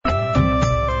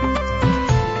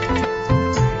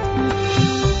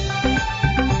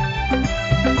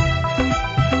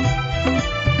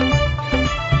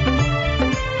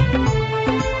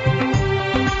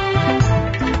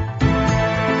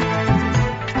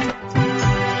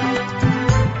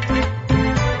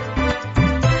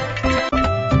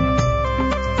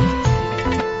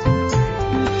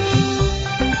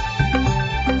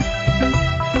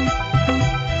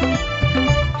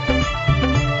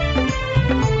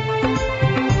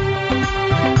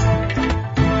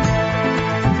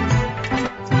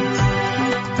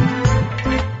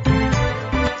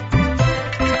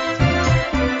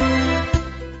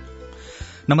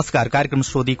नमस्कार, कार्यक्रम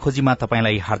सोधी खोजीमा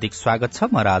तपाईंलाई हार्दिक स्वागत छ।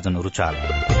 म राजन रुचाल।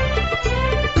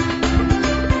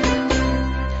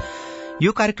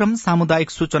 यो कार्यक्रम सामुदायिक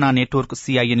सूचना नेटवर्क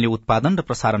CIN ले उत्पादन र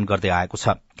प्रसारण गर्दै आएको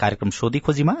छ। कार्यक्रम सोधी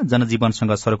खोजीमा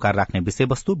जनजीवनसँग सरोकार राख्ने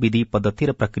विषयवस्तु, विधि, पद्धति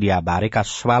र प्रक्रिया बारेका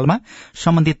सवालमा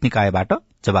सम्बन्धित निकायबाट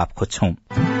जवाब खोज्छौं।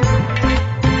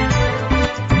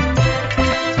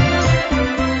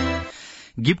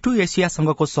 गिफ्टु एशिया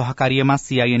संघको सहकार्यमा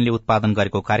CIN ले उत्पादन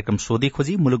गरेको कार्यक्रम सोधी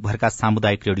खोजी मुलुकभरका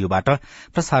सामुदायिक रेडियोबाट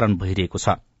प्रसारण भइरहेको छ।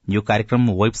 यो कार्यक्रम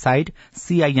वेबसाइट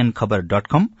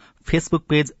CINखबर.com, फेसबुक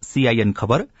पेज CIN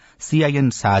खबर, CIN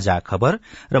साझा खबर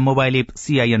र मोबाइल एप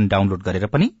CIN डाउनलोड गरेर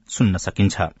पनि सुन्न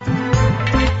सकिन्छ।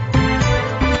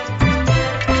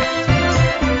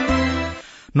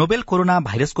 नोवेल कोरोना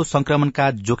भाइरसको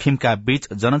संक्रमणका जोखिमका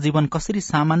बीच जनजीवन कसरी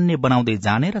सामान्य बनाउँदै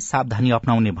जाने र सावधानी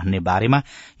अपनाउने भन्ने बारेमा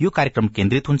यो कार्यक्रम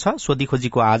केन्द्रित हुन्छ। सोधी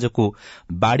खोजीको आजको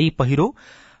बाढ़ी पहिरो,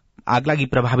 आगलागी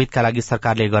प्रभावितका लागि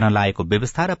सरकारले गर्न लागेको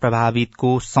व्यवस्था र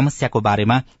प्रभावितको समस्याको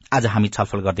बारेमा आज हामी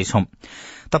छलफल गर्दैछौं।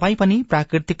 तपाई पनि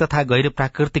प्राकृतिक तथा गैर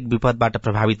प्राकृतिक विपदबाट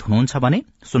प्रभावित हुनुहुन्छ भने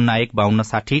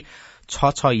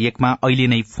 0152606661 मा अहिले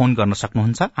नै फोन गर्न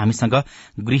सक्नुहुन्छ। हामीसँग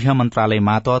गृह मन्त्रालय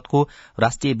मातहतको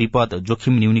राष्ट्रिय विपद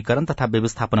जोखिम न्यूनीकरण तथा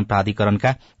व्यवस्थापन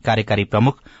प्राधिकरणका कार्यकारी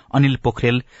प्रमुख अनिल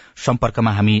पोखरेल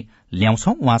सम्पर्कमा हामी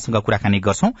ल्याउँछौं, उहाँसँग कुराकानी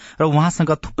गर्छौं र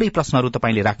उहाँसँग थुप्रै प्रश्नहरू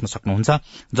तपाईले राख्न सक्नुहुन्छ।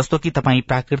 जस्तो कि तपाई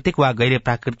प्राकृतिक वा गैर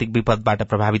प्राकृतिक विपदबाट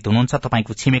प्रभावित हुनुहुन्छ,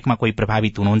 तपाईको छिमेकमा कोही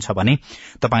प्रभावित हुनुहुन्छ भने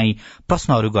तपाई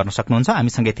प्रश्नहरू गर्न सक्नुहुन्छ।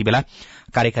 हामीसँग यति बेला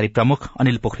कार्यकारी प्रमुख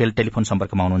अनिल पोखरेल टेलिफोन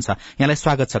सम्पर्कमा हुनुहुन्छ। यहाँलाई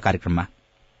स्वागत छ कार्यक्रममा।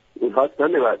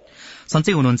 धन्यवाद।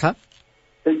 सन्चै हुनुहुन्छ?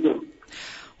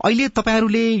 अहिले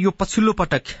तपाईहरूले यो पछिल्लो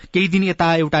पटक केही दिन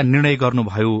यता एउटा निर्णय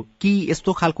गर्नुभयो कि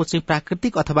यस्तो खालको चाहिँ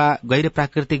प्राकृतिक अथवा गैर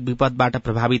प्राकृतिक विपदबाट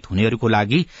प्रभावित हुनेहरूको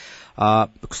लागि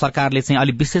सरकारले चाहिँ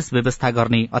अलि विशेष व्यवस्था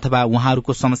गर्ने अथवा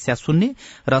उहाँहरूको समस्या सुन्ने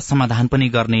र समाधान पनि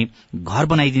गर्ने, घर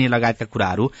बनाइदिने लगायतका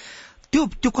कुराहरू,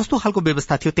 त्यो कस्तो खालको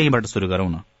व्यवस्था थियो, त्यहीबाट सुरु गरौँ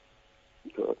न।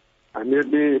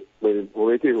 हामीहरूले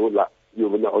भएकै होला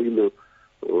योभन्दा अघिल्लो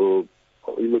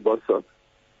वर्ष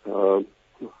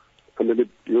हामीले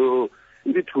यो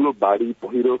यति ठूलो बाढ़ी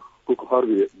पहिरोको घर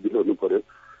बिहोर्नु पर्यो।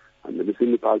 हामीले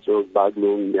सिन्धुपाल्चोक,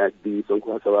 बागलुङ, म्याग्दी,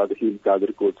 शङ्खुवासभादेखि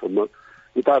जाजरकोटसम्म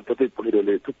यता प्रत्येक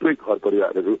पहिरोले थुप्रै घर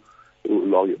परिवारहरू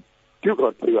लग्यो। त्यो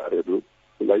घर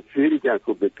परिवारहरूलाई फेरि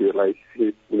त्यहाँको व्यक्तिहरूलाई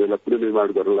उनीहरूलाई पुनर्निर्माण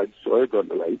गर्नलाई सहयोग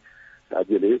गर्नलाई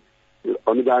राज्यले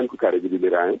अनुदानको कार्यविधि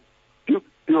लिएर आयो।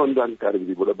 त्यो अनुदान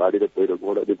कार्यविधिबाट बाढ़ी र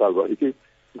पहिरोबाट नेपालभरिकै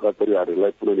घर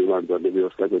परिवारहरूलाई पुनर्निर्माण गर्ने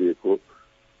व्यवस्था गरिएको,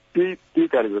 त्यही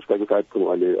कार्यव्यवस्थाको कार्यक्रम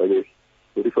अहिले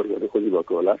रिफर गर्न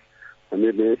खोजिरहेको होला।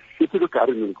 हामीहरूले त्यसको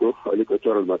कार्यान्वयनको अहिलेको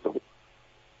चरणमा छौं।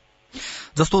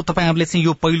 जस्तो तपाईहरुले चाहिँ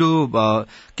यो पहिलो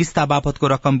किस्ता बापतको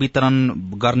रकम वितरण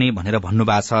गर्ने भनेर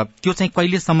भन्नुभएको छ, त्यो चाहिँ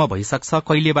कहिलेसम्म भइसक्छ,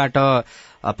 कहिलेबाट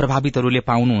प्रभावितहरूले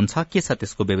पाउनुहुन्छ, के छ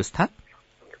त्यसको व्यवस्था?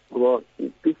 अब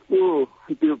त्यसको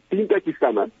त्यो 3टा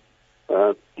किस्तामा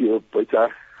त्यो पैसा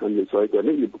हामीले सहयोग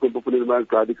गर्ने। यो भूकम्प पुनर्निर्माण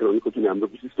प्राधिकरणको जुन हाम्रो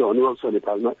विशिष्ट अनुभव छ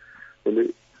नेपालमा,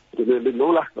 उनीहरूले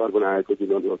 9 लाख घर बनाएको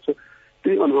जुन अनुभव छ,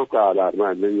 त्यही अनुभवको आधारमा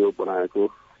हामीले यो बनाएको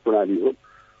प्रणाली हो।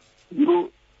 यो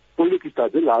पहिलो किस्ता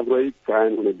चाहिँ लागु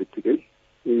कायम हुने बित्तिकै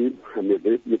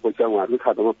हामीहरूले यो पैसा उहाँहरूको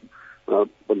खातामा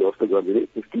बन्दोबस्त गरिदिने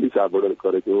त्यसको हिसाबबाट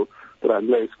गरेको हो। तर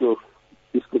हामीलाई यसको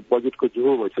बजेटको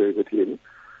जोहो भइसकेको थिएन,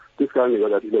 त्यस कारणले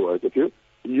गर्दा ढिलो भएको थियो।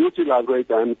 यो चाहिँ लागु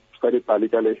कायम स्थानीय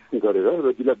पालिकाले गरेर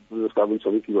र जिल्ला व्यवस्थापन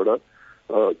समितिबाट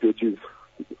त्यो चिज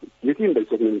यकिन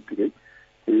भइसक्ने बित्तिकै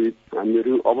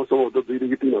हामीहरू अब सम्भवतः 2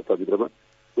 देखि 3 हप्ताभित्रमा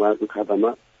उहाँहरूको खातामा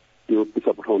त्यो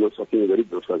पैसा पठाउन सकिने गरी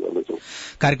व्यवस्था गर्नेछौँ।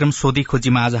 कार्यक्रम सोधी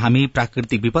खोजीमा आज हामी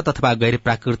प्राकृतिक विपद अथवा गैर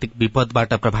प्राकृतिक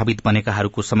विपदबाट प्रभावित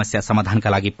बनेकाहरूको समस्या समाधानका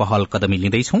लागि पहल कदमी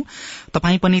लिँदैछौं।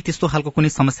 तपाई पनि त्यस्तो खालको कुनै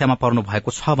समस्यामा पर्नु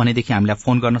भएको छ भनेदेखि हामीलाई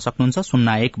फोन गर्न सक्नुहुन्छ।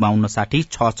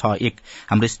 0152606661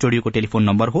 हाम्रो स्टुडियोको टेलिफोन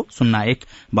नम्बर हो।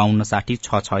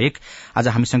 0152606661। आज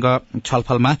हामीसँग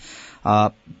छलफलमा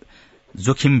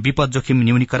विपद जोखिम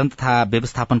न्यूनीकरण तथा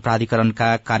व्यवस्थापन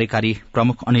प्राधिकरणका कार्यकारी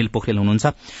प्रमुख अनिल पोखरेल हुनुहुन्छ।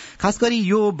 खास गरी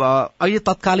यो अहिले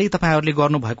तत्कालै तपाईहरुले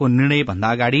गर्नुभएको निर्णय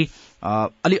भन्दा अगाडि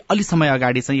अलि समय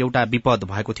अगाडि चाहिँ एउटा विपद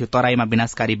भएको थियो, तराईमा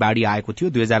विनाशकारी बाढ़ी आएको थियो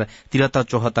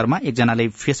 2073-74 मा। एकजनाले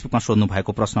फेसबुकमा सोध्नु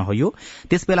भएको प्रश्न हो यो।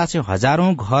 त्यसबेला चाहिँ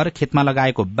हजारौं घर, खेतमा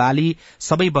लगाएको बाली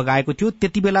सबै बगाएको थियो।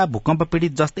 त्यतिबेला भूकम्प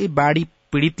पीड़ित जस्तै बाढ़ी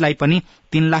पीड़ितलाई पनि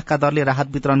 3 लाखका दरले राहत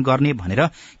वितरण गर्ने भनेर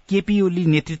केपी ओली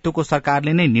नेतृत्वको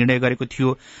सरकारले नै निर्णय गरेको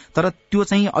थियो। तर त्यो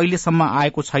चाहिँ अहिलेसम्म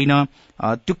आएको छैन।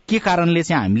 त्यो के कारणले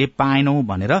चाहिँ हामीले पाएनौं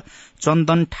भनेर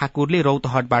चन्दन ठाकुरले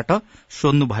रौतहटबाट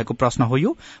सोध्नु भएको प्रश्न हो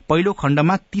यो। पहिलो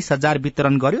खण्डमा 30,000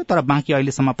 वितरण गर्यो, तर बाँकी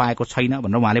अहिलेसम्म पाएको छैन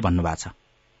भनेर उहाँले भन्नुभएको छ।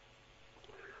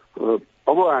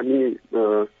 अब हामी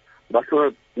वास्तवमा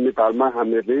नेपालमा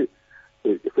हामीहरूले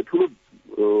यस्तो ठूलो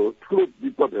ठुलो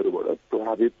विपदहरूबाट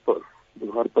प्रभावित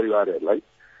घर परिवारहरूलाई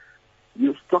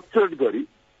यो स्ट्रक्चर्ड गरी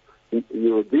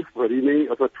यो देशभरि नै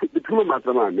अथवा ठुलो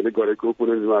मात्रामा हामीले गरेको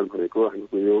पुनर्निर्माण भनेको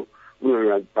हाम्रो यो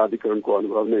पुनर्निर्माण प्राधिकरणको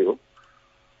अनुभव नै हो।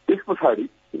 त्यस पछाडि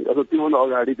अथवा त्योभन्दा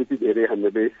अगाडि त्यति धेरै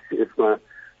हामीले यसमा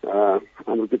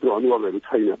हाम्रो त्यत्रो अनुभवहरू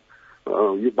छैन।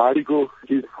 यो बाढीको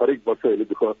चिज हरेक वर्ष अहिले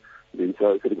दुःख दिन्छ,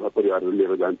 यसरी घर परिवारहरू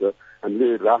लिएर जान्छ।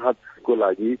 हामीले राहतको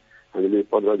लागि हामीले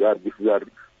 15,000 20,000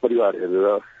 परिवार हेरेर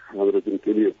हाम्रो जुन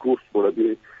केन्द्रीय कोषबाट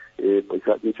दिने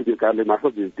पैसा जुन कार्यालय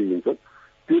मार्फत दिइन्छ,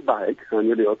 त्यो बाहेक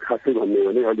हामीले खासै भन्ने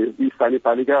भने अहिले स्थानीय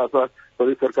पालिका अथवा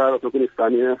प्रदेश सरकार अथवा कुनै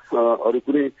स्थानीय अरू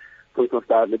कुनै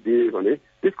संस्थाहरूले दिए भने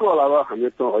त्यसको अलावा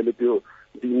हामीहरूसँग अहिले त्यो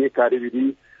दिने कार्यविधि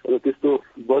र त्यस्तो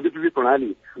बजेटरी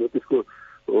प्रणाली र त्यसको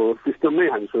सिस्टम नै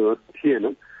हामीसँग थिएन।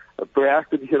 प्रयास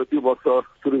त्यतिखेर त्यो वर्ष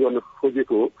सुरु गर्न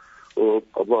खोजेको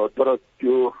अब तर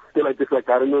त्यसलाई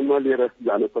कार्यान्वयनमा लिएर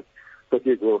जान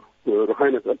सकिएको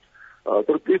रहेनछ।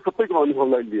 तर त्यो सबैको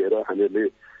अनुभवलाई लिएर हामीहरूले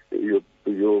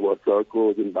यो वर्षको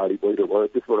जुन बाढी पहिरो भयो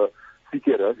त्यसबाट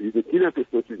सिकेर हिजो किन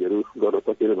त्यस्तो चिजहरू गर्न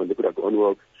सकेन भन्ने कुराको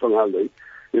अनुभव सँगाल्दै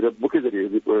र मुख्य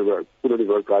गरी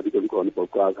पुनर्निर्माण प्राधिकरणको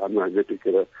अनुभवको आधारमा हामीले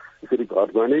टेकेर यसरी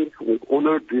घरमा नै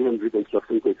ओनर ड्रिभन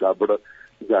रिकन्स्ट्रक्सनको हिसाबबाट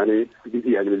जाने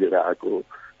विधि हामीले लिएर आएको हो।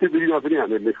 त्यो विधिमा पनि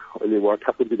हामीले अहिले उहाँ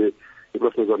ठाकुरजीले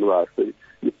प्रश्न गर्नुभएको जस्तै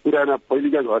यो पुराना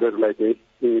पहिलेका घरहरूलाई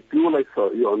चाहिँ त्योलाई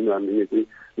यो अनुदान लिने चाहिँ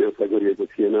व्यवस्था गरिएको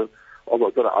थिएन। अब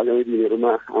तर आगामी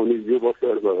दिनहरूमा आउने यो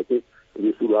वर्षहरूबाट चाहिँ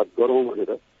यो सुरुवात गरौँ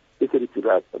भनेर यसरी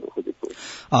सुरुवात गर्न खोजेको।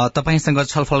 तपाईसँग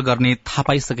छलफल गर्ने थाहा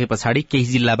पाइसके पछाडि केही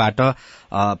जिल्लाबाट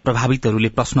प्रभावितहरूले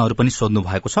प्रश्नहरू पनि सोध्नु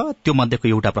भएको छ। त्यो मध्येको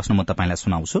एउटा प्रश्न म तपाईँलाई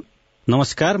सुनाउँछु।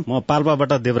 नमस्कार, म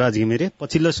पाल्पाबाट देवराज घिमिरे।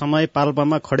 पछिल्लो समय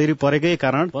पाल्पामा खडेरी परेकै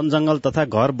कारण वन जंगल तथा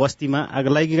घर बस्तीमा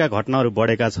आगलागीका घटनाहरू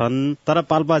बढेका छन्। तर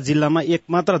पाल्पा जिल्लामा एक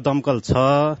मात्र दमकल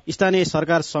छ। स्थानीय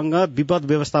सरकारसँग विपद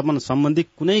व्यवस्थापन सम्बन्धी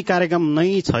कुनै कार्यक्रम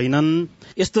नै छैनन्।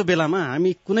 यस्तो बेलामा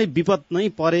हामी कुनै विपद नै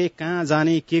परे कहाँ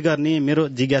जाने, के गर्ने, मेरो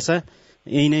जिज्ञासा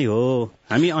यही नै हो।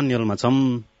 हामी अन्यलमा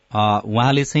छौं।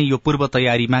 उहाँले चाहिँ यो पूर्व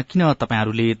तयारीमा किन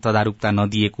तपाईहरूले तदारुकता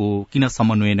नदिएको, किन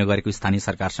समन्वय नगरेको स्थानीय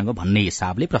सरकारसँग भन्ने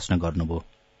हिसाबले प्रश्न गर्नुभयो।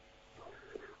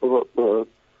 अब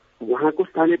उहाँको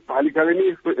स्थानीय पालिकाले नै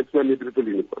यसमा नेतृत्व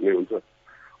लिनुपर्ने हुन्छ।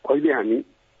 अहिले हामी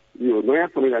यो नयाँ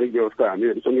संवैधानिक व्यवस्था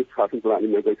हामीहरूसँगै शासन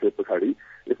प्रणालीमा गइसके पछाडि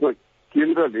यसमा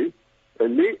केन्द्रले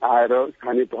आएर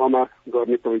स्थानीय तहमा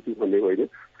गर्ने समिति भन्ने होइन,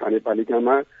 स्थानीय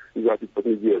पालिकामा निर्वाचित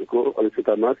प्रतिनिधिहरूको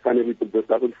अध्यक्षतामा स्थानीय विपद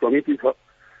व्यवस्थापन समिति छ।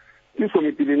 त्यो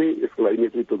समितिले नै यसको लागि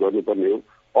नेतृत्व गर्नुपर्ने हो।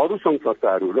 अरू संघ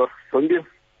संस्थाहरू र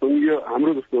संघीय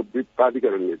हाम्रो जस्तो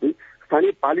प्राधिकरणले चाहिँ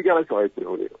स्थानीय पालिकालाई सहयोग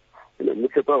पुर्याउने हो।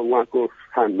 मुख्यतः उहाँको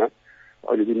स्थानमा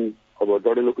अहिले जुन अब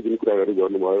डडेलोको जुन कुराहरू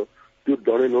गर्नुभयो, त्यो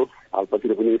डडेलो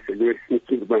हालपातिर पनि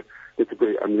निश्चित रूपमा त्यसको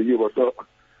हामीले यो वर्ष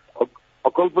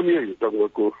अकल्पनीय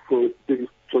ढङ्गको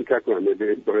संख्याको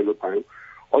हामीले डडेलो पायौँ।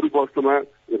 अरू वर्षमा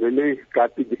नै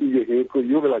कार्तिकदेखि यो हिउँको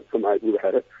यो बेलासम्म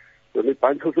आइपुगाएर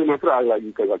 500 मात्र आग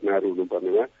लागिका घटनाहरू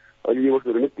हुनुपर्नेमा अहिले यो वर्ष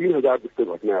 3,000 जस्तो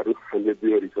घटनाहरू हामीले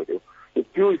बिहोरिसक्यौँ।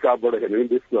 त्यो हिसाबबाट हेर्ने भने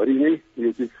देशभरि नै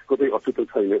यो चिज कतै अछुतो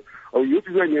छैन। अब यो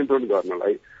चिजलाई नियन्त्रण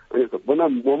गर्नलाई अनि सबभन्दा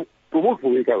प्रमुख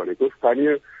भूमिका भनेको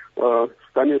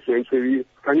स्थानीय स्वयंसेवी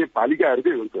स्थानीय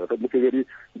पालिकाहरूकै हुन्छ। र मुख्य गरी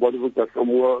वनोपभोक्ता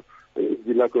समूह,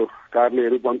 जिल्लाको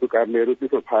कार्यालयहरू, वनको कार्यालयहरू,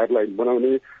 त्यसमा फायर लाइन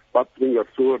बनाउने,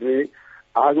 पात्रिङहरू सोर्ने,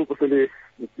 आगो कसैले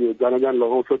जान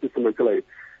लगाउँछ त्यस्तो मान्छेलाई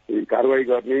कारवाही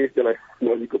गर्ने, त्यसलाई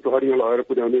नजिकको प्रहरीमा लगेर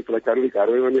पुर्याउने, त्यसलाई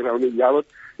कारवाही गरेर आउने यावत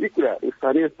यी कुराहरू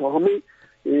स्थानीय तहमै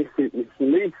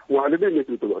नै उहाँले नै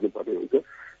नेतृत्व गर्नुपर्ने हुन्छ।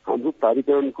 हाम्रो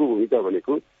प्राधिकरणको भूमिका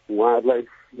भनेको उहाँहरूलाई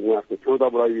उहाँहरूको क्षमता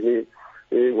बढाइदिने,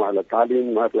 उहाँहरूलाई तालिम,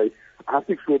 उहाँहरूलाई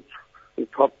आर्थिक सोच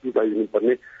थप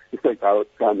जुटाइदिनुपर्ने यस्ता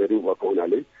कामहरू भएको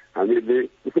हुनाले हामीले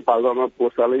जस्तो पाल्पामा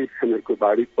पोसालै हामीहरूको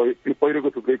बाढी पहिरोको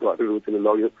थुप्रै घरहरू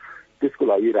लग्यो, त्यसको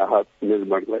लागि राहत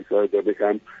निर्माणलाई सहयोग गर्ने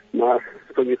काममा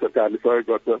संघीय सरकारले सहयोग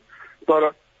गर्छ। तर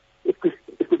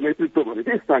यसको नेतृत्व भने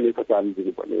चाहिँ स्थानीय सरकारले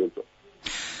दिनुपर्ने हुन्छ।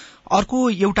 अर्को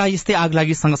एउटा यस्तै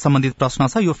आगलागीसँग सम्बन्धित प्रश्न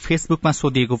छ। यो फेसबुकमा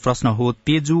सोधिएको प्रश्न हो।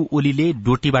 तेजु ओलीले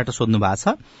डोटीबाट सोध्नु भएको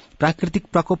छ। प्राकृतिक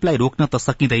प्रकोपलाई रोक्न त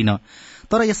सकिँदैन,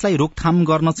 तर यसलाई रोकथाम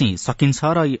गर्न चाहिँ सकिन्छ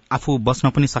र आफू बस्न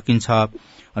पनि सकिन्छ।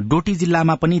 डोटी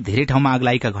जिल्लामा पनि धेरै ठाउँमा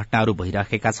आगलागीका घटनाहरू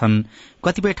भइराखेका छन्।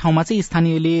 कतिपय ठाउँमा चाहिँ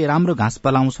स्थानीयले राम्रो घाँस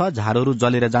पलाउँछ, झारहरू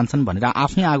जलेर जान्छन् भनेर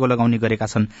आफै आगो लगाउने गरेका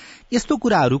छन्। यस्तो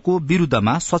कुराहरूको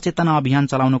विरूद्धमा सचेतना अभियान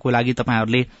चलाउनको लागि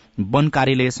तपाईहरूले वन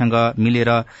कार्यालयसँग मिलेर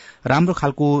राम्रो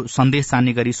खालको सन्देश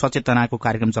जाने गरी सचेतनाको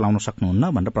कार्यक्रम चलाउन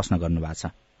सक्नुहुन्न भनेर प्रश्न गर्नुभएको छ।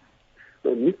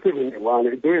 निश्चय नै उहाँले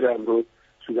एकदमै राम्रो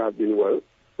सुझाव दिनुभयो,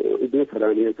 एकदमै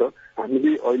सराहनीय छ।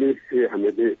 हामीले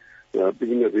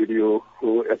विभिन्न रेडियो,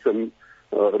 एफएम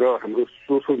र हाम्रो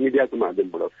सोसियल मिडियाको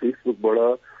माध्यमबाट, फेसबुकबाट,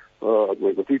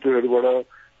 ट्विटरहरूबाट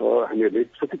हामीहरूले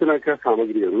सचेतनाका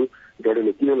सामग्रीहरू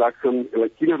डढेलो किन लाग्छन्, यसलाई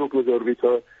किन रोक्न जरुरी छ,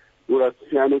 एउटा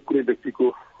सानो कुनै व्यक्तिको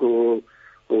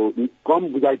कम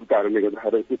बुझाइको कारणले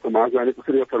गर्दाखेरि त्यो समाजमा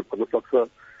कसरी असर पर्न सक्छ,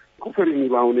 कसरी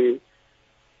निभाउने,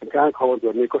 कहाँ खबर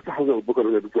गर्ने, कस्ता खालको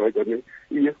उपकरणहरू प्रयोग गर्ने,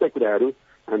 यी यस्ता कुराहरू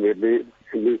हामीहरूले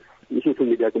सोसियल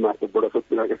मिडियाको मार्फतबाट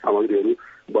सचेतनाका सामग्रीहरू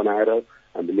बनाएर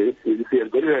हामीले सेयर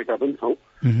गरिरहेका पनि छौँ।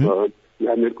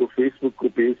 हामीहरूको फेसबुकको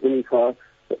पेज पनि छ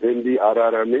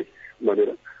NDRRMA भनेर,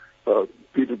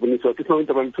 ट्विटर पनि छ। त्यसमा पनि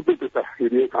तपाईँले थुप्रै त्यस्ता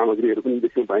भिडियो सामग्रीहरू पनि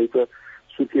देख्न पाइन्छ।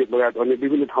 सुर्खेत लगायत अन्य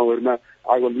विभिन्न ठाउँहरूमा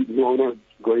आगो नुहाउन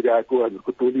गइरहेको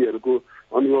हजुरको टोलीहरूको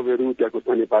अनुभवहरू, त्यहाँको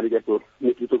स्थानीय पालिकाको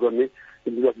नेतृत्व गर्ने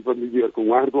प्रतिनिधिहरूको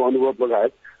उहाँहरूको अनुभव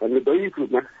लगायत हामीले दैनिक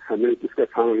रूपमा हामीले त्यसका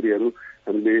सामग्रीहरू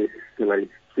हामीले त्यसलाई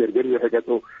सेयर गरिरहेका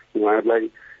छौँ। उहाँहरूलाई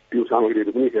त्यो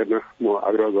सामग्रीहरू पनि हेर्न म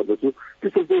आग्रह गर्दछु।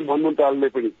 त्यसपछि मनमन्त्रालयले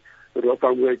पनि र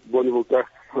सामुदायिक वनभोक्ता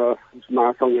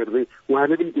महासङ्घहरू चाहिँ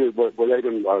उहाँहरूले पनि त्यो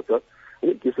बजाइरहनु भएको छ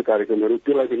होइन, त्यस्तो कार्यक्रमहरू,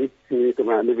 त्यसलाई पनि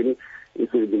तपाईँहरूले पनि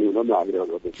यसरी दिनुहुन म आग्रह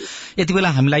गर्दछु। यति बेला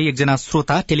हामीलाई एकजना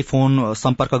श्रोता टेलिफोन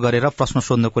सम्पर्क गरेर प्रश्न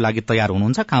सोध्नको लागि तयार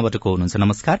हुनुहुन्छ। कहाँबाट को हुनुहुन्छ?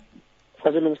 नमस्कार।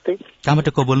 हजुर नमस्ते। कहाँबाट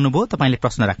को बोल्नुभयो? तपाईँले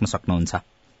प्रश्न राख्न सक्नुहुन्छ।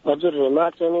 हजुर, म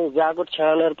चाहिँ जागोट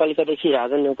छाया नगरपालिकादेखि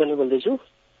राजन नेउपाने बोल्दैछु।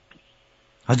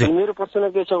 हजुर, मेरो प्रश्न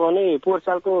के छ भने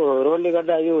पोहोरसालको रोडले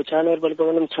गर्दा यो छाया नगरपालिका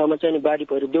वडा 6 मा चाहिँ बाढी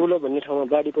पहिरो देउलो भन्ने ठाउँमा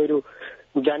बाढी पहिरो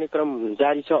जाने क्रम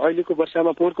जारी छ। अहिलेको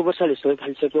वर्षमा पोहोरको वर्षले सबै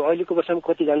फालिसक्यो, अहिलेको वर्षमा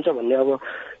कति जान्छ भन्ने अब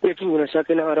यकिन हुन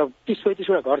सकेन र 30-35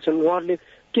 वटा घर छन्। उहाँहरूले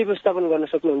के व्यवस्थापन गर्न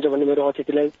सक्नुहुन्छ भन्ने मेरो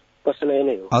अतिथिलाई प्रश्न यही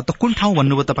नै हो। त कुन ठाउँ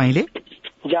भन्नुभयो तपाईँले?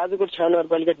 जाजरकोट छाया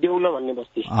नगरपालिका देउलो भन्ने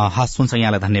बस्ती। हस्, हुन्छ,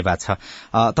 यहाँलाई धन्यवाद छ।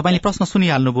 तपाईँले प्रश्न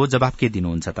सुनिहाल्नुभयो, जवाब के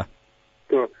दिनुहुन्छ त?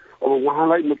 अब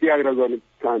उहाँलाई म के आग्रह गर्न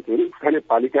चाहन्छु भने स्थानीय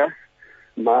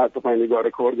पालिकामा तपाईँले गएर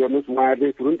खबर गर्नुहोस्।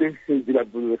 उहाँहरूले तुरुन्तै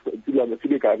जिल्ला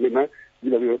सिधै कार्यालयमा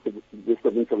जिल्ला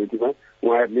व्यवस्थापन समितिमा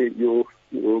उहाँहरूले यो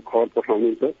खबर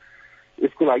पठाउनुहुन्छ।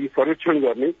 यसको लागि सर्वेक्षण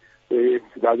गर्ने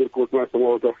जाजरकोटमा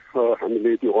सम्भवतः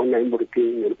हामीले त्यो अनलाइनबाट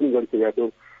ट्रेनिङहरू पनि गरिसकेका छौँ।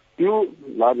 त्यो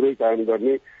लाभदायी कायम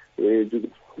गर्ने जुन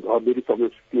घरधुरी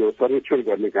त्यो सर्वेक्षण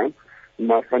गर्ने काम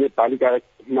स्थानीय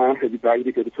पालिकामा यदि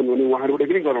प्राविधिकहरू छन् भने उहाँहरूबाट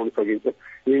पनि गराउन सकिन्छ।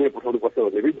 यहीँमै पठाउनुपर्छ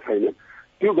भन्ने पनि छैन।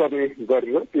 त्यो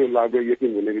गरेर त्यो लाभदायी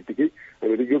यकिन हुने बित्तिकै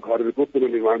हामीले यो घरहरूको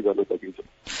पुनर्निर्माण गर्न सकिन्छ।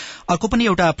 अर्को पनि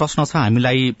एउटा प्रश्न छ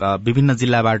हामीलाई विभिन्न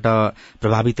जिल्लाबाट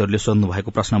प्रभावितहरूले सोध्नु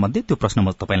भएको प्रश्न मध्ये, त्यो प्रश्न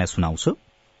म तपाईँलाई सुनाउँछु।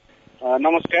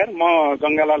 नमस्कार, म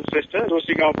गंगालाल श्रेष्ठ,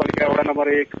 रोशी गाउँपालिका वडा नम्बर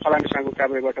 1 फलामीसाङको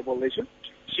काभ्रेबाट बोल्दैछु।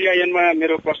 सीआईएनमा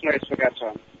मेरो प्रश्न यस प्रकार छ।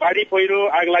 बाढी पहिरो,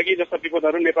 आगलागी जस्ता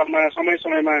विपदहरू नेपालमा समय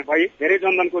समयमा भई धेरै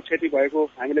जनधनको क्षति भएको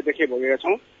हामीले देखे भएका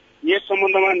छौँ। यस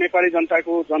सम्बन्धमा नेपाली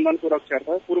जनताको जनधनको रक्षार्थ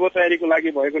पूर्व तयारीको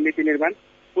लागि भएको नीति निर्माण,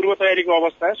 पूर्व तयारीको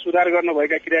अवस्था, सुधार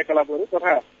गर्नुभएका क्रियाकलापहरू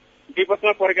तथा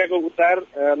विपदमा परेकाको उद्धार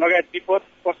लगायत विपद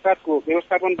पश्चातको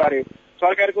व्यवस्थापन बारे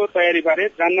सरकारको तयारी बारे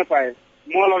जान्न पाए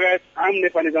म लगायत आम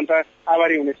नेपाली जनता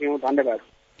आभारी हुने थियौँ। धन्यवाद।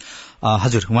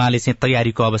 हजुर, उहाँले चाहिँ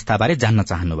तयारीको अवस्था बारे जान्न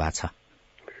चाहनु भएको छ।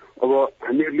 अब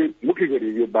हामीहरूले मुख्य गरी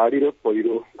यो बाढी र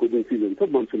पहिरोको जुन चिजहरू छ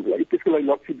मनसुनको लागि, त्यसको लागि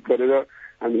लक्षित गरेर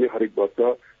हामीले हरेक वर्ष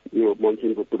यो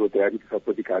मनसुनको पूर्व तयारी तथा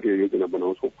प्रतिकार्य योजना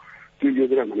बनाउँछौँ। त्यो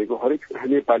योजना भनेको हरेक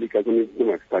स्थानीय पालिकाको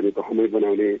निम्ति स्थानीय तहमै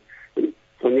बनाउने,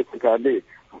 संघीय सरकारले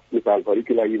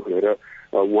नेपालभरिकै लागि भनेर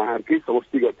उहाँहरूकै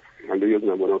समष्टिगत हामीले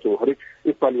योजना बनाउँछौँ। हरेक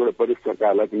यसपालिबाट प्रदेश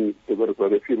सरकारलाई पनि त्यो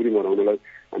गरेर फेब्रुअरी मनाउनलाई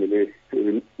हामीले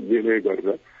निर्णय गरेर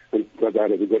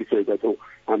प्रदानहरू गरिसकेका छौँ।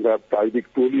 हाम्रा प्राविधिक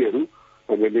टोलीहरू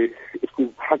हामीले यसको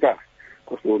खाका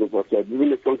कस्तो हुनुपर्छ,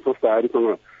 विभिन्न सङ्घ संस्थाहरूसँग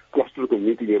क्लस्टरको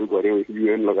मिटिङहरू गऱ्यौँ।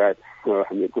 UN लगायत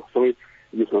हामीहरूको सबै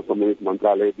यसमा सम्बन्धित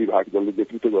मन्त्रालय विभागहरूले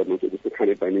नेतृत्व गर्नुहुन्छ। जस्तो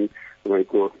खानेपानी,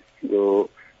 तपाईँको यो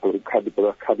खाद्य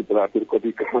पदार्थहरू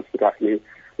कति कहाँ राख्ने,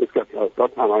 यसका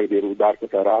सामग्रीहरू,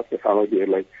 उद्धारका राहतका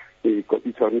सामग्रीहरूलाई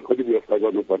कति छन्, कति व्यवस्था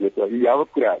गर्नुपर्ने छ, यी यावत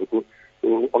कुराहरूको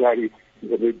अगाडि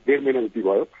 1.5 महिना जति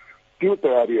भयो त्यो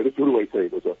तयारीहरू सुरु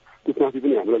भइसकेको छ। त्यसमाथि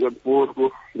पनि हाम्रो पोहोरको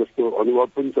जस्तो अनुभव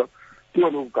पनि छ। त्यो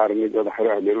अनुभव कारणले गर्दाखेरि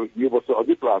हामीहरू यो वर्ष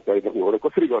अझै प्रभावकारी ढङ्गबाट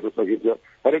कसरी गर्न सकिन्छ,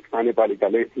 हरेक स्थानीय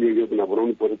पालिकाले यो योजना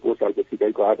बनाउनु पर्यो। पोहोर सालको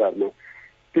सिकाइको आधारमा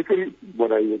त्यसरी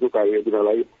बनाइएको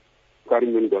कार्ययोजनालाई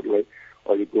कार्यान्वयन गर्नलाई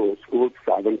अहिलेको स्रोत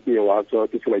साधन के अभाव छ,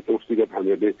 त्यसलाई समष्टिगत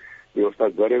हामीहरूले व्यवस्था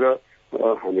गरेर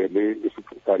हामीहरूले यस्तो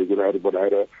कार्ययोजनाहरू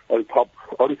बनाएर अलिक थप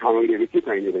अरू सामग्रीहरू के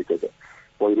चाहिने रहेछ त,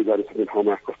 पहिरो जान सक्ने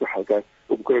ठाउँमा कस्तो खालका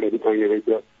उपकरणहरू चाहिने रहेछ,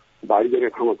 भारी जाने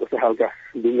ठाउँमा कस्तो खालका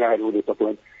ढुङ्गाहरू हुन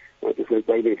सक्छन्, त्यसलाई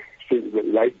चाहिने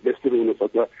लाइट बेस्टहरू हुन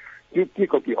सक्छ, त्यो के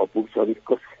कति अपुग छन्,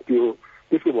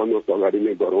 त्यसको बन्दोबस्त अगाडि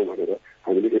नै गरौँ भनेर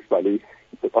हामीले यसपालि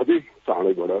अझै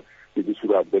चाँडैबाट यो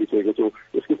सुरुवात गरिसकेका छौँ।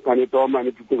 यसको स्थानीय तहमा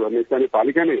नेतृत्व गर्ने स्थानीय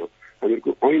पालिका नै हो।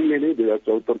 हामीहरूको ऐनले नै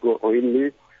 2074 को ऐनले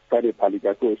स्थानीय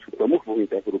पालिकाको प्रमुख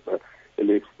भूमिकाको रूपमा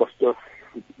यसले स्पष्ट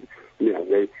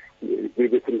हामीलाई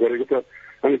निर्देशन गरेको छ।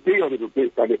 अनि त्यही अनुरूप नै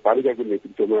स्थानीय पालिकाको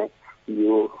नेतृत्वमा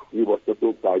यो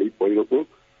वर्षको बाढी पहिरोको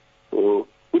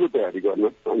पूर्व तयारी गर्न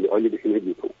हामीले अहिलेदेखि नै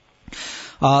जुटौँ।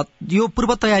 यो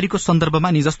पूर्व तयारीको सन्दर्भमा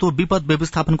नि जस्तो विपद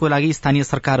व्यवस्थापनको लागि स्थानीय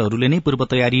सरकारहरूले नै पूर्व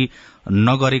तयारी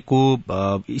नगरेको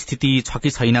स्थिति छ कि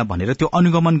छैन भनेर त्यो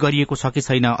अनुगमन गरिएको छ कि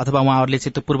छैन, अथवा उहाँहरूले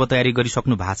चाहिँ त्यो पूर्व तयारी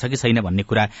गरिसक्नु भएको छ कि छैन भन्ने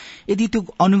कुरा, यदि त्यो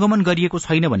अनुगमन गरिएको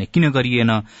छैन भने किन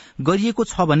गरिएन, गरिएको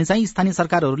छ भने चाहिँ स्थानीय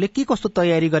सरकारहरूले के कस्तो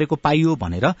तयारी गरेको पाइयो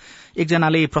भनेर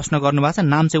एकजनाले प्रश्न गर्नुभएको छ।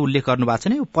 नाम चाहिँ उल्लेख गर्नुभएको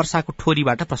छैन, यो पर्साको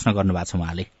ठोरीबाट प्रश्न गर्नुभएको छ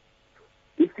उहाँले।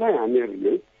 यसलाई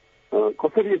हामीहरूले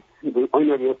कसरी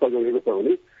ऐन व्यवस्था गरेको छ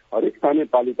भने हरेक स्थानीय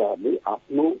पालिकाहरूले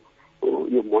आफ्नो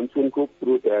यो मनसुनको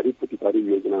पूर्व तयारी प्रतिकारी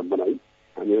योजना बनाई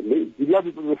हामीहरूले जिल्ला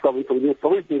विपद व्यवस्थापन समितिमा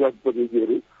सबै जिल्ला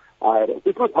प्रतिनिधिहरू आएर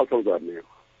त्यसमा छलफल गर्ने हो।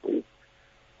 अनि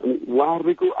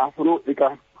उहाँहरूको आफ्नो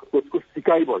एकाको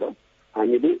सिकाइबाट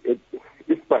हामीले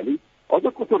यसपालि अझ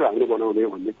कस्तो राम्रो बनाउने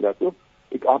भन्ने कुराको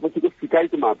एक आपसीको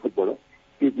सिकाइको मार्फतबाट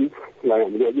त्यो चिजलाई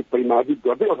हामीले अझै परिमार्जित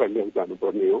गर्दै अगाडि ल्याउन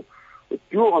जानुपर्ने हो।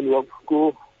 त्यो अनुभवको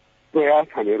प्रयास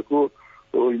हामीहरूको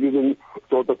यो जुन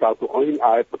 14 सालको ऐन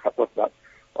आए पश्चात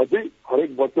अझै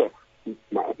हरेक वर्ष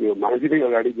मार्जिँदै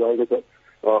अगाडि गएको छ।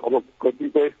 अब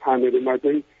कतिपय स्थानहरूमा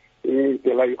चाहिँ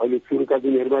त्यसलाई अहिले सुरुका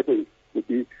दिनहरूमा चाहिँ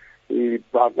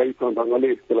प्रभावकारी ढङ्गले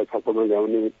त्यसलाई छलफलमा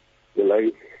ल्याउने, त्यसलाई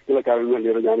कार्यान्वयनमा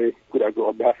लिएर जाने कुराको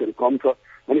अभ्यासहरू कम छ।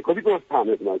 अनि कतिपय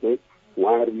स्थानहरूमा चाहिँ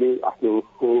उहाँहरूले आफ्नो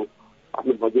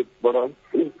बजेटबाट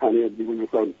स्थानीय जीवन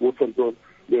पोषणको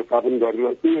व्यवस्थापन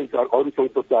गरेर त्यही अनुसार अरू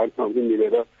संस्थाहरूसँग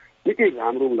मिलेर निकै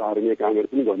राम्रो उदाहरणीय कामहरू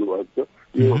पनि गर्नुभएको छ।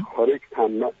 यो हरेक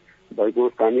स्थानमा भएको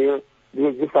स्थानीय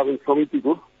जीवन व्यवस्थापन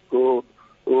समितिको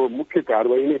मुख्य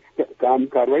कारवाही नै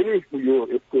यो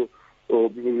यसको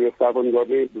व्यवस्थापन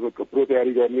गर्ने, विपदको पूर्व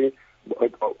तयारी गर्ने,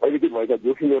 अहिलेकै भएका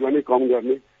जोखिमहरूलाई नै कम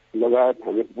गर्ने लगायत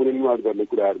हामीहरूको पुनर्निर्माण गर्ने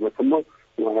कुराहरूमासम्म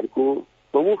उहाँहरूको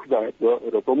प्रमुख दायित्व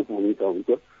र प्रमुख भूमिका हुन्छ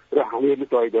र हामीहरूले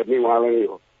सहयोग गर्ने उहाँलाई नै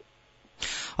हो।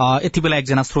 यति बेला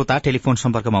एकजना श्रोता टेलिफोन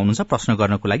सम्पर्कमा हुनुहुन्छ प्रश्न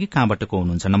गर्नको लागि। कहाँबाट को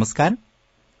हुनुहुन्छ? नमस्कार।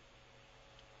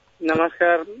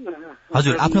 नमस्कार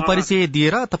हजुर, आफ्नो परिचय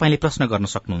दिएर तपाईले प्रश्न गर्न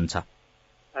सक्नुहुन्छ।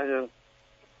 हजुर,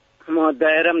 म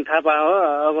दयाराम थापा हो।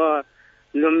 अब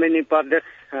लुम्बिनी प्रदेश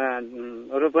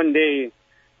रूपन्देही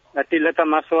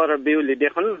तिलता स्वर बिउली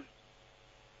देखुन।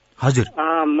 हजुर,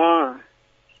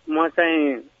 म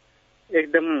चाहिँ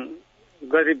एकदम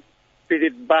गरिब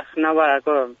पीडित बास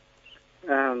नभएको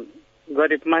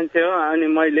गरिब मान्छे हो। अनि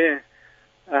मैले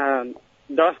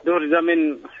 10 धुर जमिन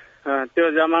त्यो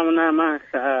जमानामा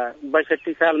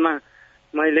 62 सालमा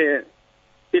मैले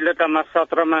तिलोत्तमा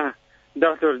 17 मा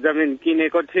 10 धुर जमिन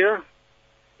किनेको थियो,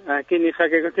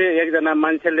 किनिसकेको थिएँ। एकजना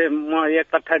मान्छेले म 1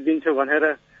 कट्ठा दिन्छु भनेर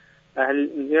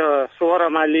यो 16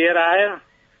 मा लिएर आयो,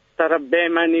 तर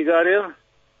बेइमानी गर्यो।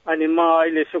 अनि म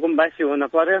अहिले सुकुम्बासी हुन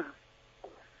पर्यो।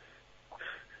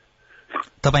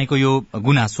 तपाईको यो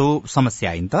गुनासो समस्या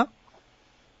होइन त?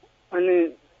 अनि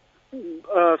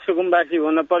सुकुम्बासी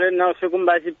हुन पर्यो, न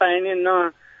सुकुम्बासी पाइने,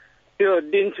 न त्यो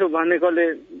दिन्छु भनेकोले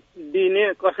दिने,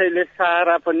 कसैले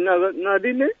सहारा पनि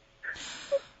नदिने।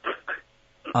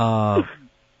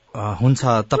 हुन्छ,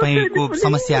 तपाईको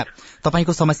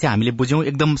समस्या हामीले बुझ्यौं।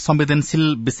 एकदम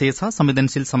संवेदनशील विषय छ,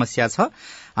 संवेदनशील समस्या छ।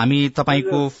 हामी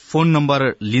तपाईको फोन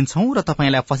नम्बर लिन्छौं र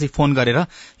तपाईलाई पछि फोन गरेर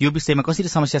यो विषयमा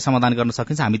कसरी समस्या समाधान गर्न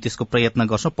सकिन्छ हामी त्यसको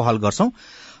प्रयत्न गर्छौं, पहल गर्छौं।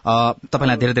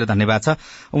 तपाईलाई धेरै धेरै धन्यवाद छ।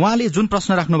 उहाँले जुन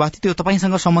प्रश्न राख्नु भएको थियो त्यो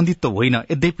तपाईसँग सम्बन्धित त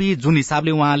होइन, यद्यपि जुन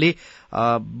हिसाबले उहाँले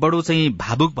बडो चाहिँ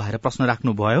भावुक भएर प्रश्न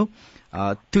राख्नुभयो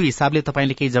त्यो हिसाबले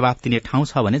तपाईले केही जवाफ दिने ठाउँ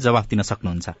छ भने जवाफ दिन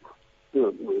सक्नुहुन्छ।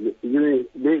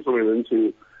 संवेदनशील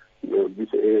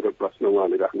विषय र प्रश्न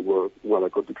उहाँले राख्नुभयो, उहाँलाई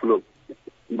कति ठुलो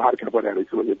भार्खा परेको छ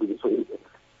भन्ने बुझ्न सकिन्छ।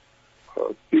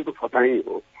 त्यो त फटाइ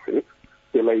हो होइन,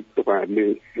 त्यसलाई तपाईँहरूले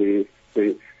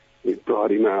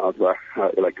प्रहरीमा अथवा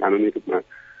यसलाई कानुनी रूपमा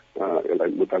यसलाई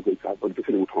मुद्दाको हिसाबबाट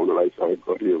त्यसरी उठाउनलाई सहयोग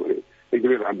गरियो भने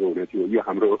एकदमै राम्रो हुने थियो। यो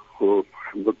हाम्रो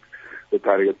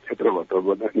कार्यगत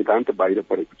क्षेत्रबाट नितान्त बाहिर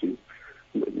परेको चिज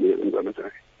निवेदन गर्न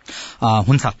चाहे।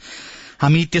 हुन्छ,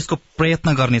 हामी त्यसको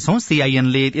प्रयत्न गर्नेछौं।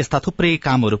 सीआईएनले यस्ता थुप्रै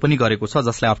कामहरू पनि गरेको छ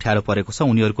जसलाई अप्ठ्यारो परेको छ,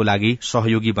 उनीहरूको लागि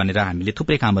सहयोगी बनेर हामीले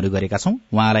थुप्रै कामहरू गरेका छौं।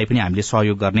 उहाँलाई पनि हामीले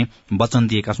सहयोग गर्ने वचन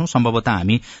दिएका छौं। सम्भवतः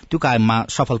हामी त्यो काममा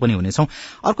सफल पनि हुनेछौं।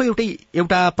 अर्को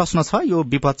एउटा प्रश्न छ, यो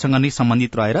विपदसँग नै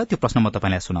सम्बन्धित रहेर, त्यो प्रश्न म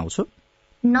तपाईलाई सुनाउँछु।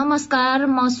 नमस्कार,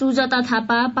 म सुजाता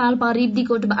थापा पाल्पा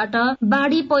रिब्दीकोटबाट।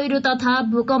 बाढ़ी पहिरो तथा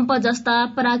भूकम्प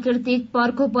जस्ता प्राकृतिक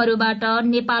प्रकोपहरूबाट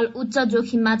नेपाल उच्च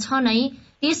जोखिममा छ नै,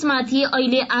 त्यसमाथि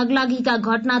अहिले आगलागीका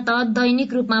घटना त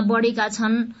दैनिक रूपमा बढ़ेका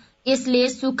छन्। यसले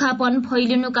सुक्खापन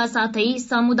फैलिनुका साथै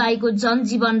समुदायको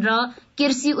जनजीवन र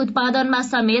कृषि उत्पादनमा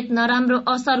समेत नराम्रो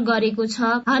असर गरेको छ।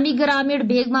 हामी ग्रामीण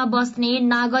भेगमा बस्ने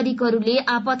नागरिकहरूले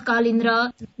आपतकालीन र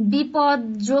विपद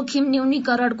जोखिम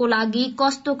न्यूनीकरणको लागि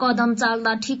कस्तो कदम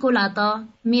चाल्दा ठिक होला त?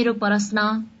 मेरो प्रश्न।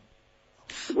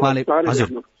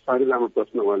 साह्रै राम्रो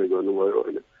प्रश्न उहाँले गर्नुभयो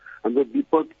होइन। हाम्रो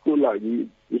विपदको लागि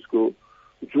यसको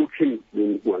जोखिम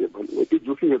जुन उहाँले भन्नुभयो त्यो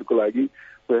जोखिमहरूको लागि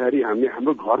तयारी हामीले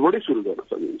हाम्रो घरबाटै सुरु गर्न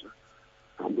सकिन्छ।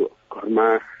 हाम्रो घरमा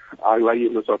आग लागि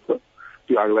हुन सक्छ,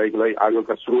 त्यो आग लागेको लागि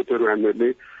आगोका स्रोतहरू हामीहरूले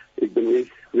एकदमै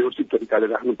व्यवस्थित तरिकाले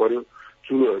राख्नु पर्यो,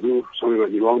 चुलोहरू समयमा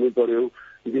निभाउनु पर्यो,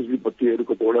 बिजुली बत्तीहरू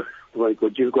कतिवटा तपाईँको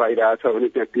जिल्को आइरहेछ भने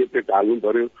त्यहाँ टेप हाल्नु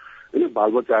पर्यो होइन।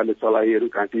 बालबच्चाहरूले चलाइहरू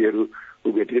काँटीहरू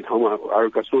भेटिने ठाउँमा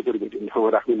आगोका स्रोतहरू भेटिने ठाउँमा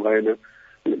राख्नु भएन।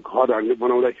 घर हामीले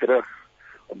बनाउँदाखेरि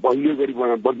बलियो गरी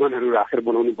बन्धनहरू राखेर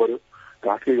बनाउनु पर्यो।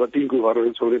 काठकै टिनको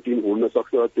घरहरू छ भने टिन उड्न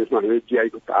सक्छ, त्यसमा हामीले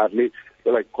चियाईको तारले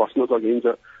त्यसलाई कस्न सकिन्छ।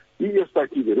 यी यस्ता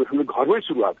चिजहरू हामीले घरमै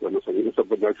सुरुवात गर्न सकिन्छ।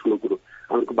 सबभन्दा ठुलो कुरो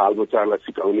हाम्रो बालबच्चाहरूलाई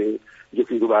सिकाउने,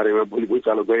 जोखिमको बारेमा भोलि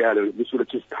भुइँचालो गइहाल्यो भने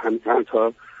सुरक्षित स्थान कहाँ छ,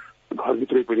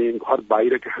 घरभित्रै पनि घर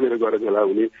बाहिर कहाँनिर गएर भेला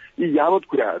हुने, यी यावत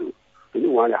कुराहरू होइन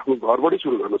उहाँले आफ्नो घरबाटै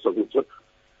सुरु गर्न सक्नुहुन्छ।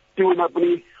 त्योभन्दा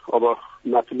पनि अब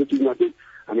माथिल्लो चिजमा चाहिँ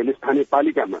हामीले स्थानीय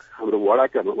पालिकामा हाम्रो वडा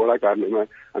कार्यालयमा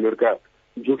हामीहरूका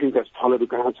जोखिमका स्थलहरू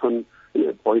कहाँ छन्,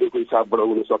 पहिरोको हिसाबबाट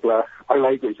हुन सक्ला,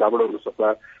 आगलागीको हिसाबबाट हुन सक्ला,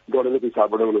 डढेलोको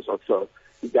हिसाबबाट हुन सक्छ,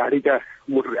 गाडीका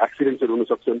मोटर एक्सिडेन्टहरू हुन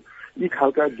सक्छन्। यी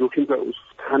खालका जोखिमका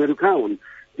स्थानहरू कहाँ हुन्,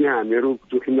 त्यहाँ हामीहरू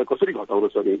जोखिमलाई कसरी घटाउन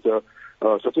सकिन्छ,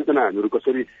 सचेतना हामीहरू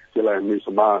कसरी त्यसलाई हामी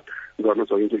सम्वाद गर्न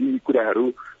सकिन्छ, यी कुराहरू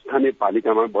स्थानीय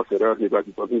पालिकामा बसेर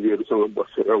निर्वाचित प्रतिनिधिहरूसँग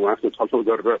बसेर उहाँसँग छलफल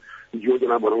गरेर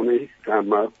योजना बनाउने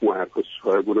काममा उहाँहरूको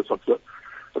सहयोग हुन सक्छ।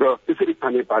 र त्यसरी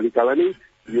स्थानीय पालिकालाई नै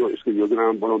यसको योजना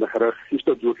बनाउँदाखेरि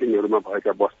यस्तो जोखिमहरूमा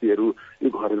भएका बस्तीहरू, यो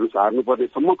घरहरू सार्नुपर्ने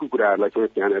सम्मको कुराहरूलाई चाहिँ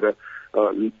त्यहाँनिर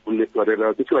उल्लेख गरेर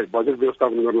त्यसलाई बजेट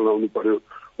व्यवस्थापन गर्न लाउनु पर्यो।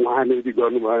 उहाँले यदि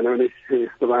गर्नु भएन भने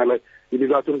तपाईँहरूलाई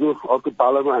निर्वाचनको अर्को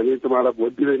पालामा हामी तपाईँलाई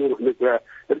भोट दिँदैनौँ भन्ने कुरा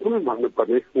एकदमै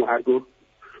भन्नुपर्ने उहाँहरूको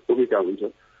भूमिका हुन्छ,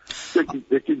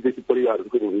 व्यक्तिदेखि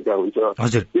परिवारहरूको भूमिका हुन्छ।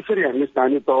 त्यसरी हामीले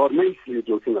स्थानीय तवरमै यो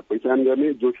जोखिमलाई पहिचान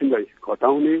गर्ने, जोखिमलाई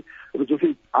घटाउने र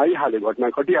जोखिम आइहाल्यो, घटना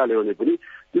घटिहाल्यो भने पनि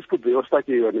त्यसको व्यवस्था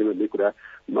के गर्ने भन्ने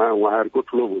कुरामा उहाँहरूको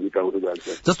ठूलो भूमिका हुन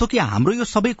जान्छ। जस्तो कि हाम्रो यो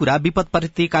सबै कुरा विपद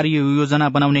प्रतिकारी योजना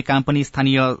बनाउने काम पनि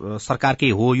स्थानीय सरकारकै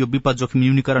हो। यो विपद जोखिम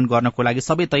न्यूनीकरण गर्नको लागि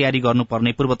सबै तयारी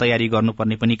गर्नुपर्ने, पूर्व तयारी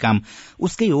गर्नुपर्ने पनि काम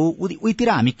उसकै हो। उहीतिर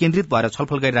हामी केन्द्रित भएर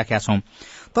छलफल गरिराखेका छौं।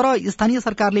 तर स्थानीय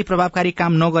सरकारले प्रभावकारी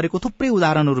काम नगरेको थुप्रै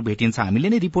उदाहरणहरू भेटिन्छ। हामीले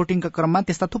नै रिपोर्टिङका क्रममा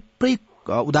त्यस्ता थुप्रै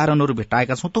उदाहरणहरू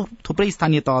भेटाएका छौं। थुप्रै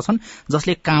स्थानीय तह छन्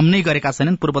जसले काम नै गरेका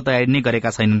छैनन्, पूर्व तयारी नै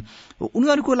गरेका छैनन्।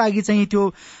 उनीहरूको लागि चाहिँ त्यो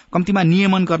कम्तीमा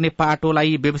नियमन गर्ने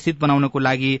पाटोलाई व्यवस्थित बनाउनको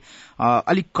लागि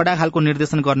अलिक कडा खालको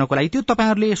निर्देशन गर्नको लागि त्यो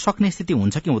तपाईहरुले सक्ने स्थिति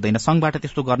हुन्छ कि हुँदैन? संघबाट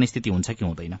त्यस्तो गर्ने स्थिति हुन्छ कि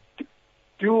हुँदैन?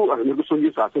 त्यो हामीहरूको संघीय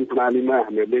शासन प्रणालीमा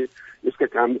हामीहरूले यसका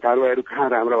काम कारबाहीहरू कहाँ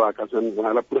राम्रा भएका छन्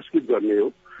उहाँलाई पुरस्कृत गर्ने हो,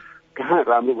 कहाँ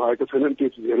राम्रो भएको छैनन् त्यो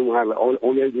चिजहरू उहाँलाई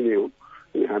औल्याइदिने हो।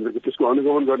 हामीहरूको त्यसको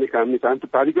अनुगमन गर्ने काम नितान्त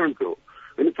प्राधिकरणको हो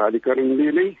होइन।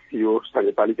 प्राधिकरणले नै यो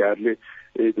स्थानीय पालिकाहरूले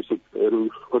त्यस्तोहरू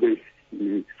कतै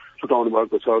छुटाउनु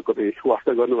भएको छ, कतै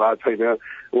वास्ता गर्नुभएको छैन,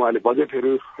 उहाँले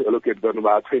बजेटहरू एलोकेट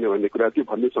गर्नुभएको छैन भन्ने कुरा त्यो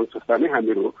भन्ने संस्था नै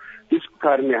हामीहरू हो। त्यसको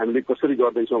कारणले हामीले कसरी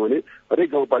गर्दैछौँ भने हरेक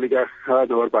गाउँपालिका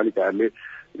नगरपालिकाहरूले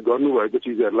गर्नुभएको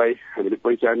चिजहरूलाई हामीले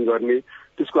पहिचान गर्ने,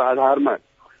 त्यसको आधारमा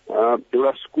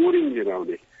एउटा स्कोरिङ लिएर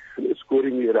आउने,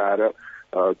 स्कोरिङ लिएर आएर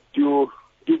त्यो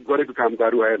गरेको काम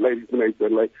कारबाहीहरूलाई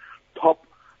रिकगनाइजहरूलाई थप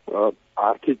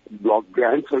आर्थिक ब्लक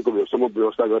ग्रान्ट्सहरूको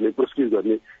व्यवस्था गर्ने, पुरस्कृत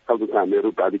गर्ने खालको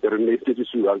कामहरू प्राधिकरणले स्थिति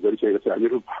सुधार गरिसकेको छ।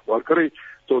 हामीहरू भर्खरै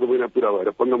 14 महिना पुरा भएर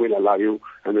 15 महिना लाग्यो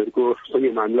हामीहरूको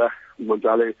संघीय मामिला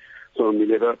मन्त्रालयसँग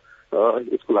मिलेर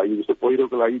यसको लागि जस्तो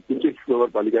पहिरोको लागि कुन चाहिँ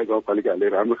नगरपालिका गाउँपालिकाहरूले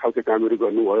राम्रो खालको कामहरू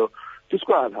गर्नुभयो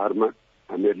त्यसको आधारमा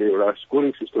हामीहरूले एउटा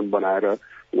स्कोरिङ सिस्टम बनाएर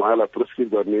उहाँलाई पुरस्कृत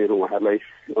गर्ने र उहाँहरूलाई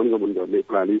अनुगमन गर्ने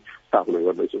प्रणाली स्थापना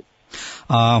गर्दैछौँ।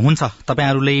 हुन्छ,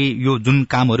 तपाईहरुले यो जुन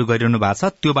कामहरू गरिरहनु भएको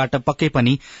छ त्योबाट पक्कै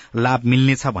पनि लाभ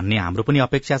मिल्नेछ भन्ने हाम्रो पनि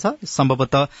अपेक्षा छ।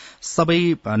 सम्भवतः सबै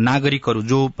नागरिकहरू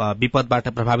जो विपदबाट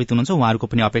प्रभावित हुनुहुन्छ उहाँहरूको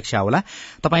पनि अपेक्षा होला।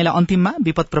 तपाईलाई अन्तिममा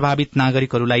विपद प्रभावित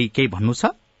नागरिकहरूलाई केही भन्नु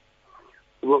छ?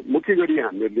 मुख्य गरी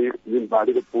हामीले जुन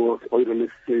बाढीको पहिरोले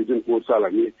जुन पोहोर साल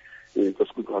हामी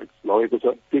जसको घर लगेको छ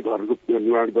त्यो घरको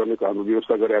निर्माण गर्नेको हाम्रो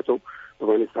व्यवस्था गरेका छौँ।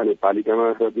 तपाईँले स्थानीय पालिकामा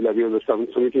र जिल्ला व्यवस्थापन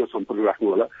समितिमा सम्पर्क राख्नु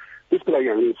होला। त्यसको लागि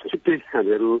हामी छिट्टै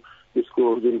हामीहरू त्यसको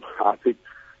जुन आर्थिक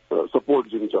सपोर्ट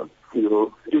जुन छ त्यो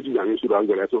चिज हामी सुरुवात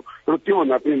गरेका छौँ। र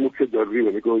त्योभन्दा पनि मुख्य जरुरी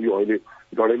भनेको यो अहिले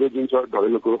डढेलो जुन छ,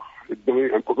 डढेलोको एकदमै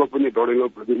पक्क पनि डढेलो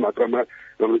जुन मात्रामा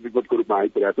हाम्रो विपदको रूपमा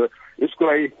आइपरेको छ, यसको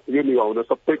लागि यो निभाउन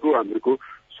सबैको हामीहरूको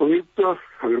संयुक्त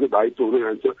हामीहरूको दायित्व हुन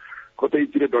जान्छ।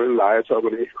 कतैतिर डढेलो लागेको छ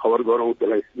भने खबर गरौँ,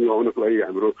 त्यसलाई निभाउनको लागि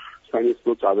हाम्रो स्थानीय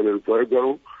स्रोत साधनहरू प्रयोग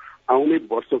गरौँ। आउने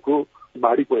वर्षको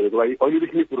बाढी पहिरोको लागि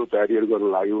अहिलेदेखि नै पूर्व तयारीहरू गर्न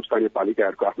लाग्यो। स्थानीय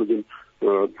पालिकाहरूको आफ्नो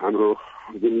हाम्रो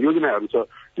जुन योजनाहरू छ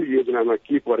त्यो योजनामा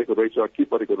के परेको रहेछ, के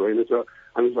परेको रहेनछ,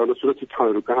 हामी सर्व सुरक्षित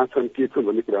ठाउँहरू कहाँ छन्, के छन्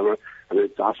भन्ने कुरामा हामी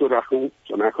चासो राखौँ,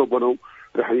 चनाखो बनाऊ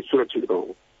र हामी सुरक्षित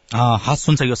रहौँ। हस्,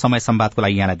 हुन्छ। यो समय संवादको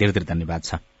लागि यहाँलाई धेरै धेरै धन्यवाद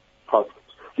छ। हस्,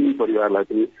 ती परिवारलाई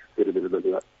पनि धेरै धेरै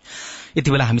धन्यवाद।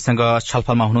 यति बेला हामीसँग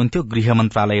छलफलमा हुनुहुन्थ्यो गृह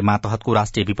मन्त्रालय मातहतको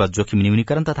राष्ट्रिय विपद जोखिम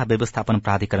न्यूनीकरण तथा व्यवस्थापन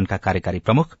प्राधिकरणका कार्यकारी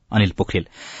प्रमुख अनिल पोखरेल।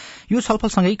 यो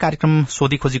छलफलसँगै कार्यक्रम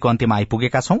सोधी खोजीको अन्त्यमा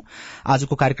आइपुगेका छौं।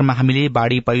 आजको कार्यक्रममा हामीले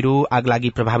बाढ़ी पहिरो आगलागी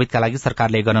प्रभावितका लागि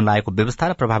सरकारले गर्न लागेको व्यवस्था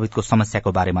र प्रभावितको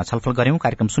समस्याको बारेमा छलफल गर्यौं।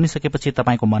 कार्यक्रम सुनिसकेपछि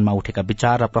तपाईको मनमा उठेका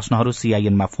विचार र प्रश्नहरू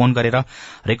सीआईएनमा फोन गरेर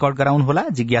रेकर्ड गराउनुहोला।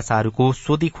 जिज्ञासाहरूको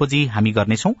सोधी खोजी हामी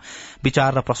गर्नेछौं।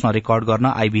 विचार र प्रश्न रेकर्ड गर्न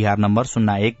आईभीआर नम्बर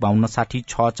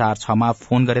 0152606646 मा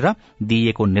फोन गरेर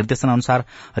दिइएको निर्देशन अनुसार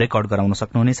रेकर्ड गराउन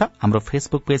सक्नुहुनेछ। हाम्रो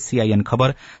फेसबुक पेज सीआईएन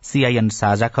खबर, सीआईएन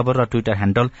साझा खबर र ट्विटर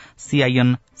ह्याण्डल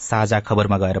सीआईएन साझा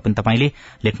खबरमा गएर पनि तपाईले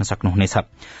लेख्न सक्नुहुनेछ।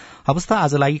 अवस्था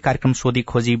आजलाई कार्यक्रम सोधी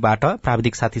खोजीबाट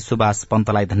प्राविधिक साथी सुभाष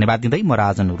पन्तलाई धन्यवाद दिँदै म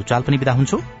राजन रुचाल पनि बिदा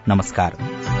हुन्छु। नमस्कार।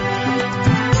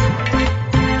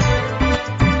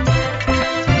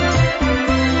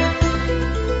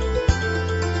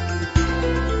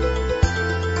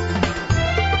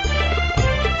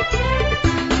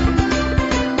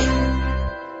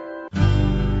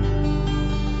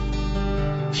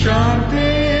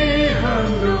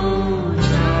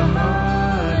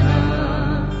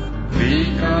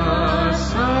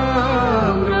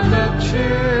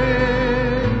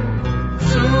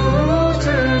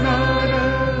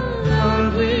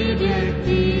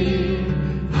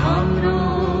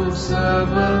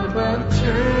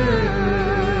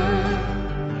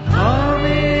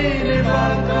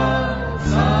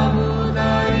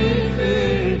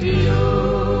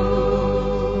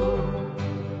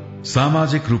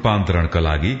 सामाजिक रूपान्तरणका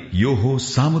लागि यो हो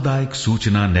सामुदायिक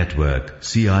सूचना नेटवर्क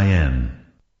सीआईएन।